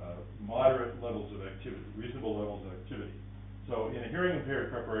moderate levels of activity, reasonable levels of activity. So in a hearing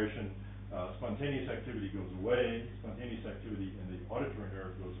impaired preparation, spontaneous activity goes away, spontaneous activity in the auditory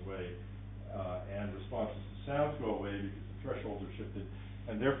nerve goes away, and responses to sounds go away because the thresholds are shifted,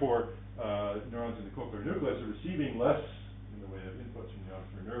 and therefore neurons in the cochlear nucleus are receiving less in the way of inputs from the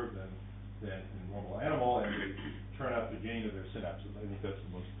auditory nerve than in a normal animal, and they turn up the gain of their synapses. I think that's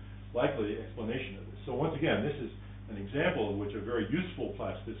the most likely explanation of this. So once again, this is an example in which a very useful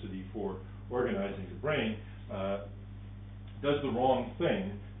plasticity for organizing the brain does the wrong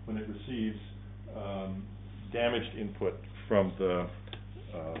thing when it receives damaged input from the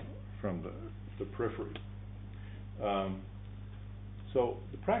periphery. So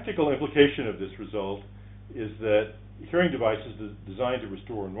the practical implication of this result is that hearing devices designed to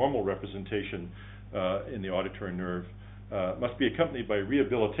restore normal representation in the auditory nerve must be accompanied by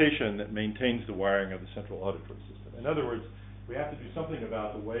rehabilitation that maintains the wiring of the central auditory system. In other words, we have to do something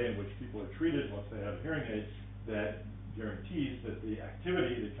about the way in which people are treated once they have a hearing aid that guarantees that the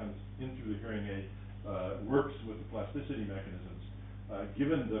activity that comes in through the hearing aid works with the plasticity mechanisms,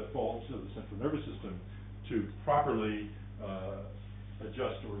 given the faults of the central nervous system, to properly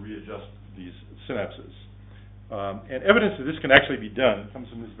adjust or readjust these synapses. And evidence that this can actually be done comes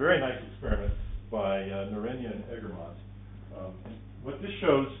from this very nice experiment by Norenia and Egermont. What this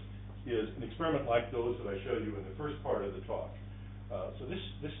shows is an experiment like those that I showed you in the first part of the talk. So this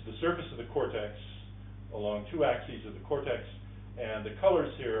is the surface of the cortex along two axes of the cortex, and the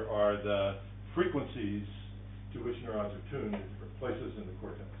colors here are the frequencies to which neurons are tuned in different places in the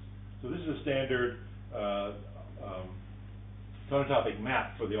cortex. So this is a standard tonotopic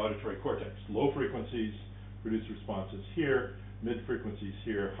map for the auditory cortex. Low frequencies produce responses here, mid frequencies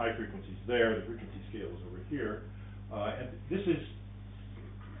here, high frequencies there, the frequency scale is over here. And this is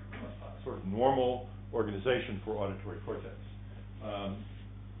a sort of normal organization for auditory cortex.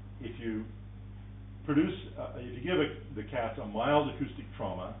 If you give the cats a mild acoustic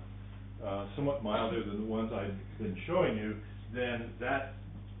trauma, somewhat milder than the ones I've been showing you, then that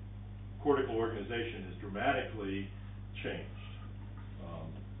cortical organization is dramatically changed.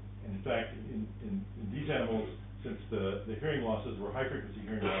 And in fact, in these animals, since the hearing losses were high-frequency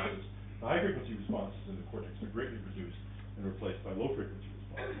hearing losses, the high-frequency responses in the cortex are greatly reduced and replaced by low-frequency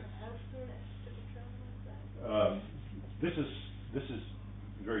responses. How soon after the trauma was that? This is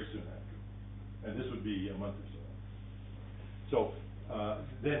very soon after, and this would be a month or so. So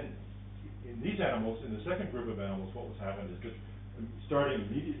then, in these animals, in the second group of animals, what was happened is that starting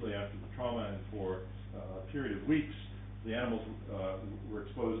immediately after the trauma and for a period of weeks, the animals were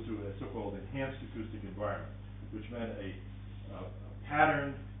exposed to a so-called enhanced acoustic environment, which meant a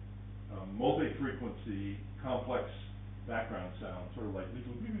patterned, multi-frequency, complex background sound, sort of like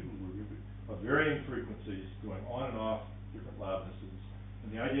of varying frequencies going on and off different loudnesses. And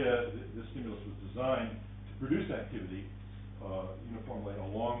the idea that this stimulus was designed to produce activity uniformly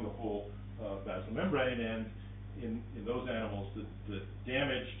along the whole basal membrane, and in those animals, the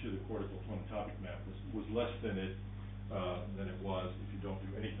damage to the cortical tonotopic map was less than it was if you don't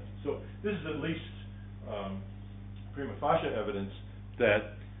do anything. So this is at least prima facie evidence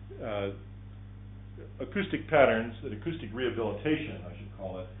that acoustic patterns, that acoustic rehabilitation, I should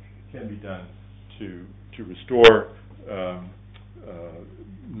call it, can be done to restore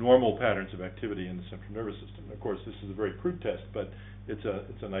normal patterns of activity in the central nervous system. Of course, this is a very crude test, but it's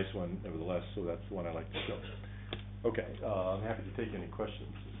a nice one nevertheless, so that's the one I like to show. Okay, I'm happy to take any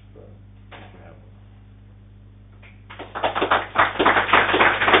questions if you have them.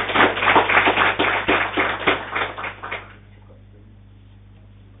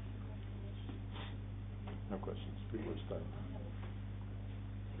 No questions. People are studying.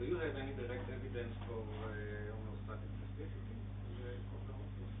 Do you have any direct evidence for homeostatic plasticity?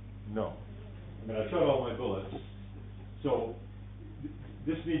 No. I mean, I showed all my bullets. So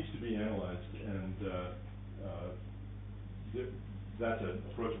this needs to be analyzed, and that's an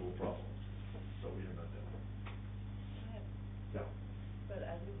approachable problem. So we have not done that. Yeah. But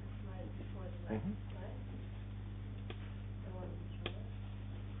I looked at slide before the last slide. I want to be sure.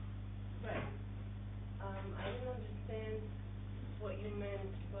 Right. I didn't understand what you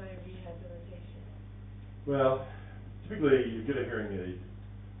meant by rehabilitation. Well, typically you get a hearing aid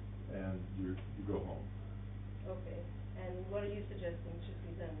and you go home. Okay. And what are you suggesting should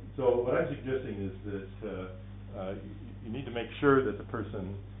be done? So what I'm suggesting is that you need to make sure that the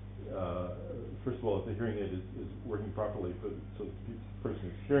person, first of all, if the hearing aid is working properly, so that the person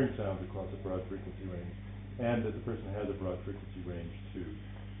is hearing sounds across a broad frequency range, and that the person has a broad frequency range to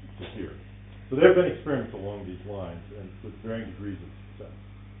hear. So there have been experiments along these lines, and with varying degrees of success.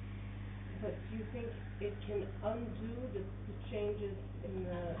 But do you think it can undo the changes in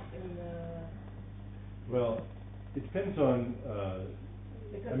the? Well, it depends on.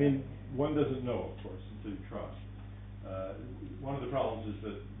 I mean, one doesn't know, of course, until you try. One of the problems is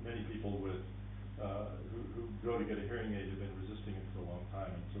that many people with who go to get a hearing aid have been resisting it for a long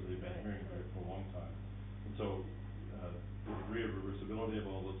time, and so they've been hearing it for a long time. And so the degree of reversibility of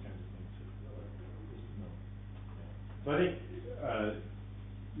all those kinds of things is known. So I think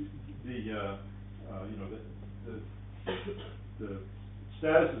the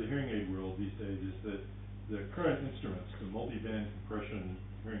status of the hearing aid world these days is that the current instruments, the multi-band compression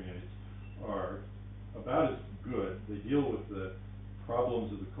hearing aids, are about as good. They deal with the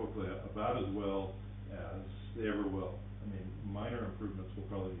problems of the cochlea about as well as they ever will. I mean, minor improvements will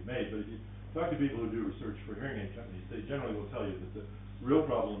probably be made, but if you talk to people who do research for hearing aid companies, they generally will tell you that the real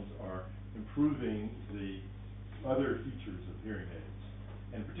problems are improving the other features of hearing aids.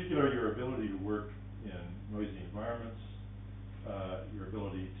 In particular, your ability to work in noisy environments, your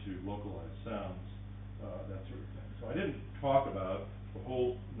ability to localize sounds, that sort of thing. So I didn't talk about a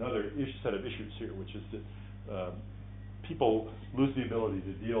whole another set of issues here, which is that people lose the ability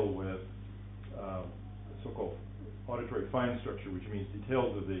to deal with so-called auditory fine structure, which means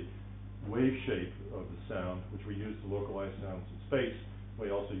details of the wave shape of the sound, which we use to localize sounds in space.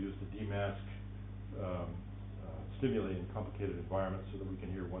 We also use to demask stimuli in complicated environments so that we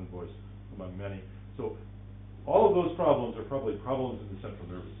can hear one voice among many. So all of those problems are probably problems in the central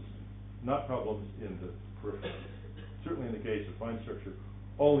nervous system, not problems in the periphery. Certainly in the case of fine structure,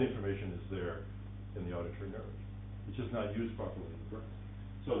 all the information is there in the auditory nerve. It's just not used properly in the brain.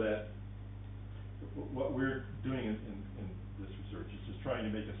 So that what we're doing in this research is just trying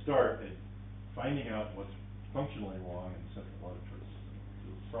to make a start at finding out what's functionally wrong in the central auditory system,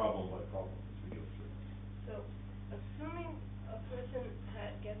 problem by problem as we go through. So, assuming a person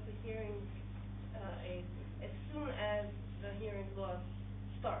gets a hearing aid, as soon as the hearing loss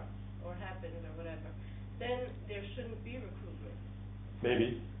starts or happens or whatever, then there shouldn't be recruitment.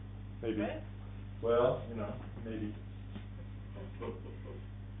 Maybe. Right? Well, maybe.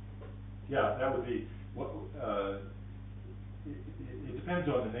 Yeah, that would be. It depends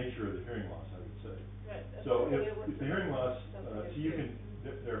on the nature of the hearing loss, I would say. Right. So if the hearing loss,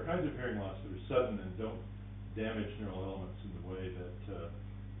 there are kinds of hearing loss that are sudden and don't damage neural elements in the way that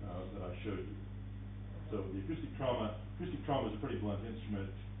I showed you. So the acoustic trauma is a pretty blunt instrument,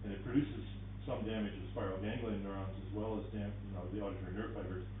 and it produces some damage of spiral ganglion neurons as well as the auditory nerve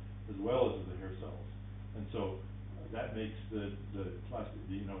fibers, as well as of the hair cells. And so that makes the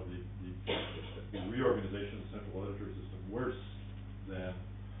reorganization of the central auditory system worse than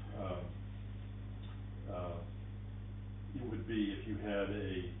it would be if you had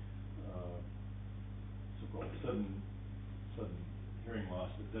a so-called sudden hearing loss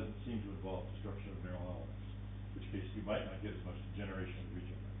that doesn't seem to involve destruction of neural elements, in which case you might not get as much degeneration and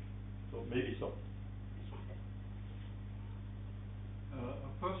regeneration. So maybe so.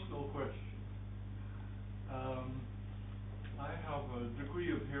 A personal question. I have a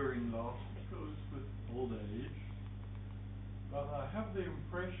degree of hearing loss which goes with old age, but I have the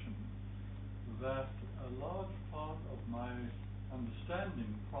impression that a large part of my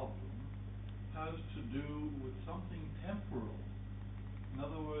understanding problem has to do with something temporal. In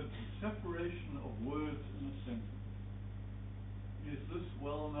other words, the separation of words in a sentence. Is this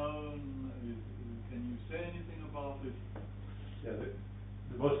well known? Can you say anything about it? Yeah,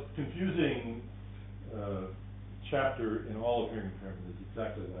 the most confusing chapter in all of hearing impairment is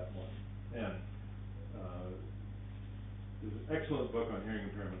exactly that one. And there's an excellent book on hearing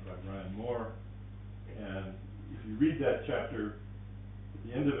impairment by Brian Moore, and if you read that chapter, at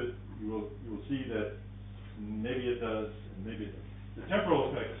the end of it, you will see that maybe it does, and maybe it doesn't. The temporal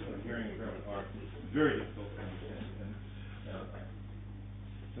effects of hearing impairment are very difficult to understand. And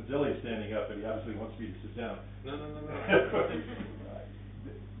since Ellie's standing up, and he obviously wants me to sit down. No.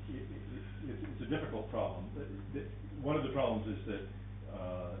 It's a difficult problem. One of the problems is that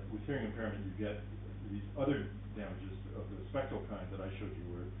with hearing impairment, you get these other damages of the spectral kind that I showed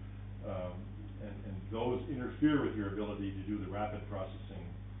you, and those interfere with your ability to do the rapid processing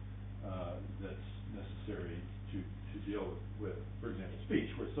that's necessary to deal with, for example, speech,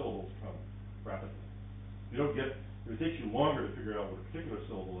 where syllables come rapidly. If it takes you longer to figure out what a particular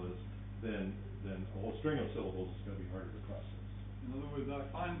syllable is, then a whole string of syllables is going to be harder to process. In other words, I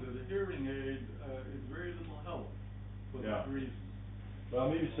find that a hearing aid is very little help for that reason. Well,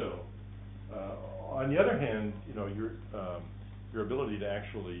 maybe so. On the other hand, your ability to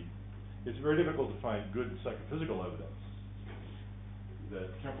actually, it's very difficult to find good psychophysical evidence that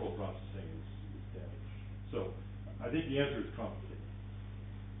temporal processing is damaged. So I think the answer is complicated.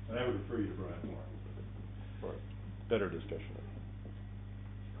 And I would refer you to Brian Moore for better discussion of it.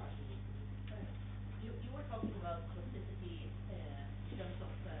 You were talking about plasticity in terms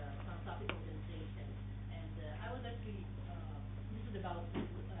of topic organization, and I was actually this is about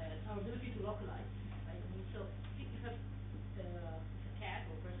our ability to localize, right? I mean, so if you have a cat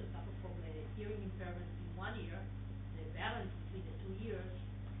or person suffers from a hearing impairment in one ear, the balance between the 2 ears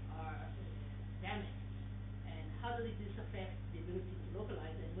are damaged. And how does this affect the ability to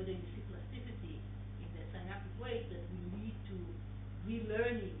localize, and whether you see plasticity in the synaptic ways that will lead to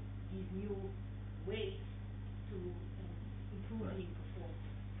relearning these new ways to improve the performance?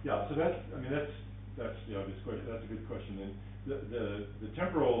 Yeah, so that's the obvious question. That's a good question. And the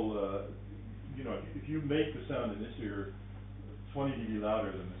temporal, if you make the sound in this ear 20 dB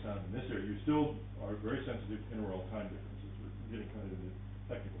louder than the sound in this ear, you still are very sensitive to inaural time differences. We're getting kind of into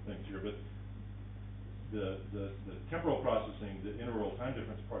technical things here, but the temporal processing, the inaural time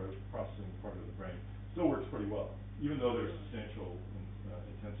difference part of the brain still works pretty well, even though there's substantial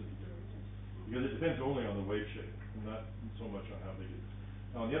intensity differences, because it depends only on the wave shape, and not so much on how big it is.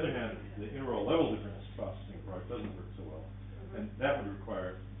 Now, on the other hand, the inaural level difference processing part doesn't work so well, and that would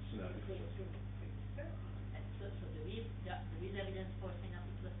require synaptic adjustment. So there is evidence for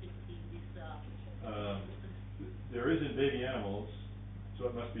synaptic plasticity in this system? There is in baby animals, so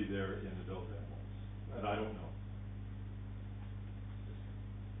it must be there in adult animals, and I don't know.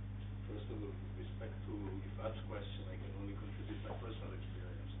 First of all, with respect to Yifat's question, I can only contribute my personal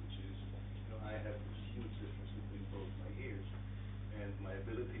experience, which is, I have this huge difference between both my ears, and my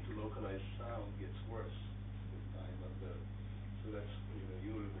ability to localize sound gets worse with time, not better. So that's,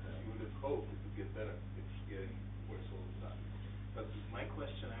 you would have hoped it would get better. It's getting worse all the time. But my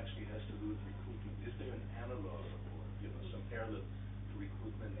question actually has to do with recruitment. Is there an analog or some parallel to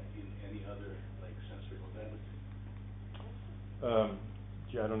recruitment in any other sensory modality?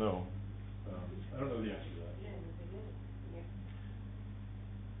 I don't know. I don't know the answer to that.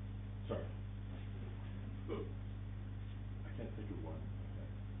 Sorry. Look, I can't think of one.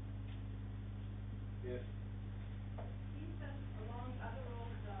 Yes. Seems that along other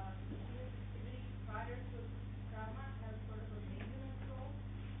roles, sensitivity prior to acoustic trauma has sort of a maintenance role.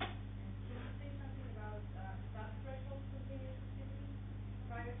 And can you say something about subthreshold spontaneous activity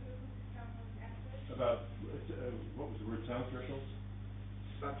prior to acoustic trauma and after? About what was the word? Sound thresholds?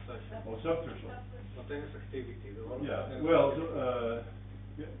 Subthreshold. Oh, subthreshold. Spontaneous activity. Yeah. Well,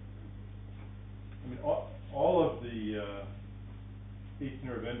 all of the 8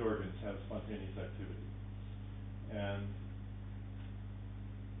 nerve end organs have spontaneous activity, and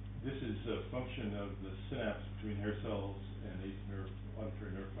this is a function of the synapse between hair cells and 8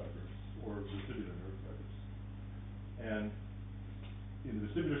 auditory nerve fibers, or vestibular nerve fibers. And in the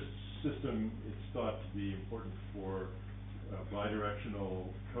vestibular system, it's thought to be important for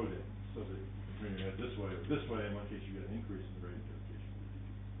bidirectional coding, so that you can turn your head this way or this way, in one case you get an increase in the rate of dedication.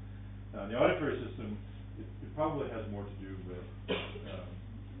 Now, in the auditory system, it probably has more to do with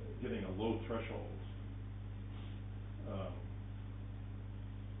getting a low threshold,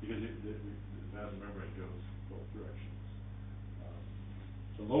 because the basal membrane goes both directions.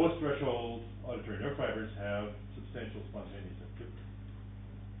 The lowest threshold auditory nerve fibers have substantial spontaneous activity.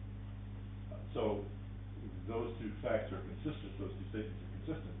 So those two facts are consistent, those two statements are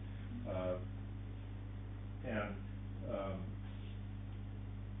consistent. And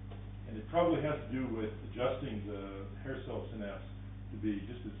And it probably has to do with adjusting the hair cell synapse to be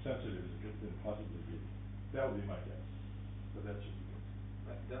just as sensitive as it can possibly be. That would be my guess, but that's just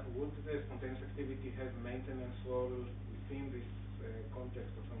a guess. Would the spontaneous activity have maintenance role within this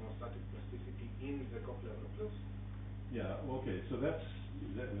context of homeostatic plasticity in the cochlear nucleus? Yeah, okay, so is that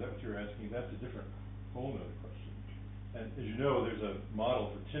what you're asking? That's a different, whole nother question. And as you know, there's a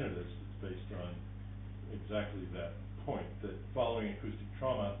model for tinnitus that's based on exactly that point, that following acoustic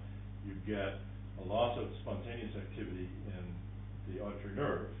trauma, you get a loss of spontaneous activity in the auditory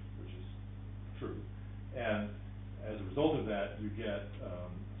nerve, which is true, and as a result of that, you get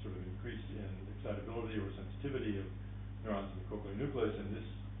sort of increase in excitability or sensitivity of neurons in the cochlear nucleus, and this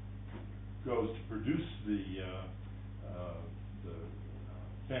goes to produce the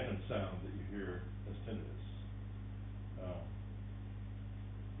phantom sound that you hear as tinnitus.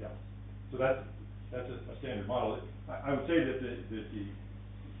 Yeah, so that's a standard model. I would say that the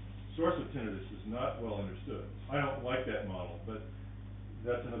source of tinnitus is not well understood. I don't like that model, but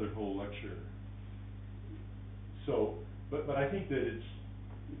that's another whole lecture. So, but I think that it's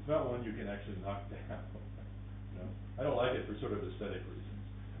not one you can actually knock down. You know, I don't like it for sort of aesthetic reasons,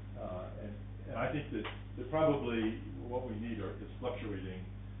 and I think that probably what we need is fluctuating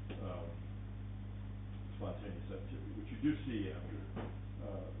spontaneous activity, which you do see after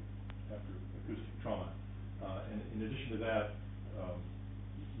acoustic trauma. And in addition to that,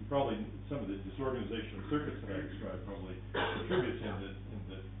 you probably some of the disorganization of circuits that I described probably contributes in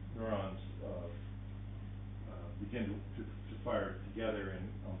that neurons begin to fire together in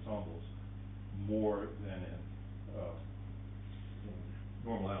ensembles more than in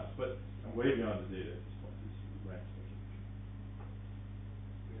normal animals. But I'm way beyond the data at this point. This is rank speculation.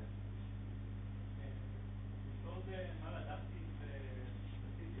 Yeah. Because the maladaptive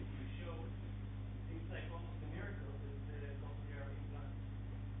statistics you showed, it seems like almost a miracle that the cochlear implant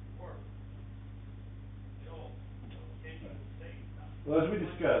works at all. So taking the state. Well, as we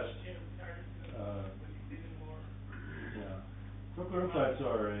discussed, cochlear implants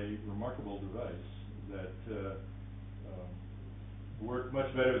are a remarkable device that work much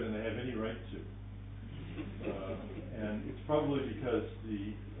better than they have any right to. And it's probably because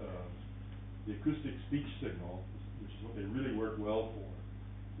the acoustic speech signal, which is what they really work well for,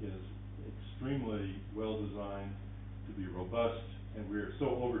 is extremely well designed to be robust, and we're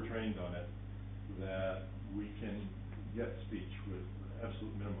so overtrained on it that we can get speech with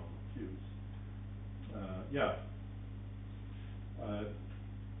absolute minimum of cues.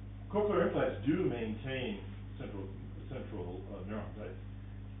 Cochlear implants do maintain central neurons, right?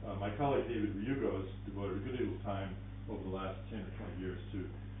 My colleague David Ryugo has devoted a good deal of time over the last 10 or 20 years to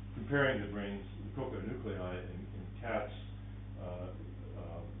comparing the brains, the cochlear nuclei in cats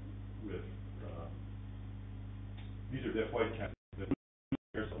with these are deaf white cats.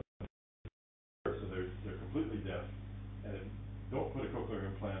 So they're completely deaf, and if you don't put a cochlear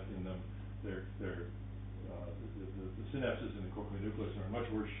implant in them, the synapses in the cochlear nucleus are in much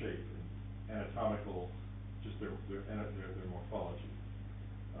worse shape in anatomical, just their morphology.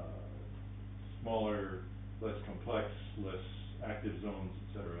 Smaller, less complex, less active zones,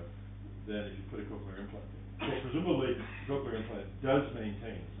 etc., than if you put a cochlear implant in. So presumably, the cochlear implant does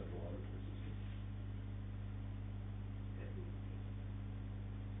maintain the central auditory system.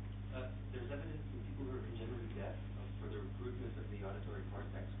 There's evidence in people who are congenitally deaf for the rudeness of the auditory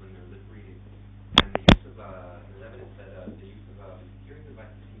cortex when they're lip reading. And the use of, there's evidence that the use of hearing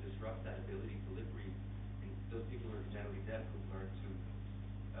devices can disrupt that ability to lip read. And those people who are congenitally deaf who learn to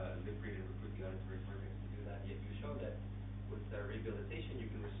lip read and recruit the auditory cortex to do that. Yet you show that with rehabilitation you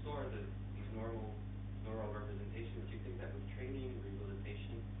can restore these normal neural representations. Do you think that with training,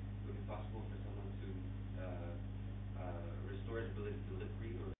 rehabilitation, it would be possible for someone to restore his ability to lip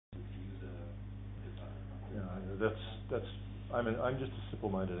read or to use a I'm just a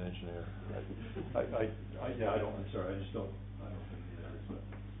simple-minded engineer. I'm sorry, I don't think that is. But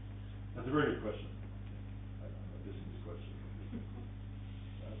that's a very good question. This is the question.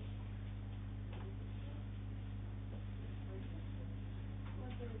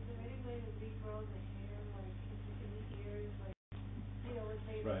 Is there any way to regrow the hair, like in the ears, like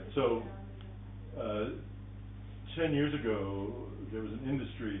rehabilitate? Right. So, 10 years ago, there was an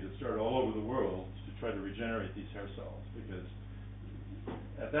industry that started all over the world to try to regenerate these hair cells, because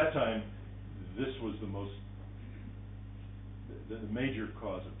at that time, this was the major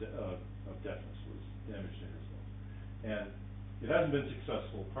cause of deafness was damage to hair cells, and it hasn't been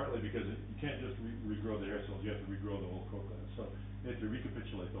successful. Partly because you can't just regrow the hair cells; you have to regrow the whole cochlea. So you have to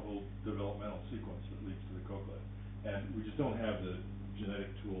recapitulate the whole developmental sequence that leads to the cochlea, and we just don't have the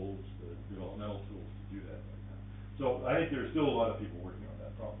genetic tools, the developmental tools to do that right now. So I think there's still a lot of people working on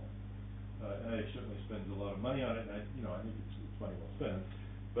that problem. NIH certainly spends a lot of money on it, and I think it's money well spent,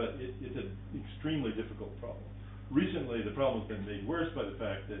 but it's an extremely difficult problem. Recently, the problem has been made worse by the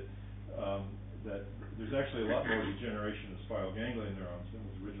fact that that there's actually a lot more degeneration of spiral ganglion neurons than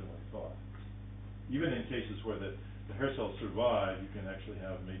was originally thought. Even in cases where the hair cells survive, you can actually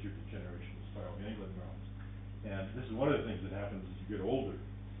have major degeneration of spiral ganglion neurons. And this is one of the things that happens as you get older.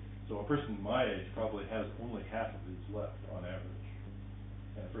 So a person my age probably has only half of these left on average.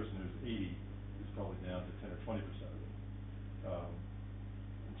 And a person who's 80 is probably down to 10 or 20% of it.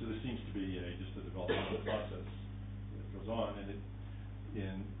 And so this seems to be just a developmental process that goes on.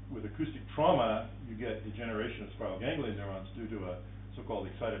 And with acoustic trauma, you get degeneration of spiral ganglion neurons due to a so-called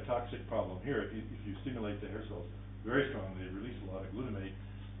excitotoxic problem here. If you stimulate the hair cells very strongly, they release a lot of glutamate,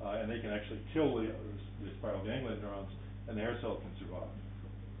 and they can actually kill the spiral ganglion neurons, and the hair cell can survive.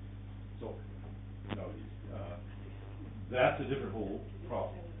 So, that's a different whole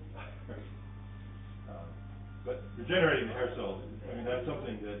problem. But regenerating the hair cells, that's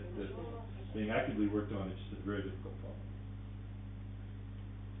something that's being actively worked on. It's just a very difficult problem.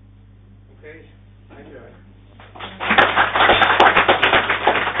 Okay, thank you.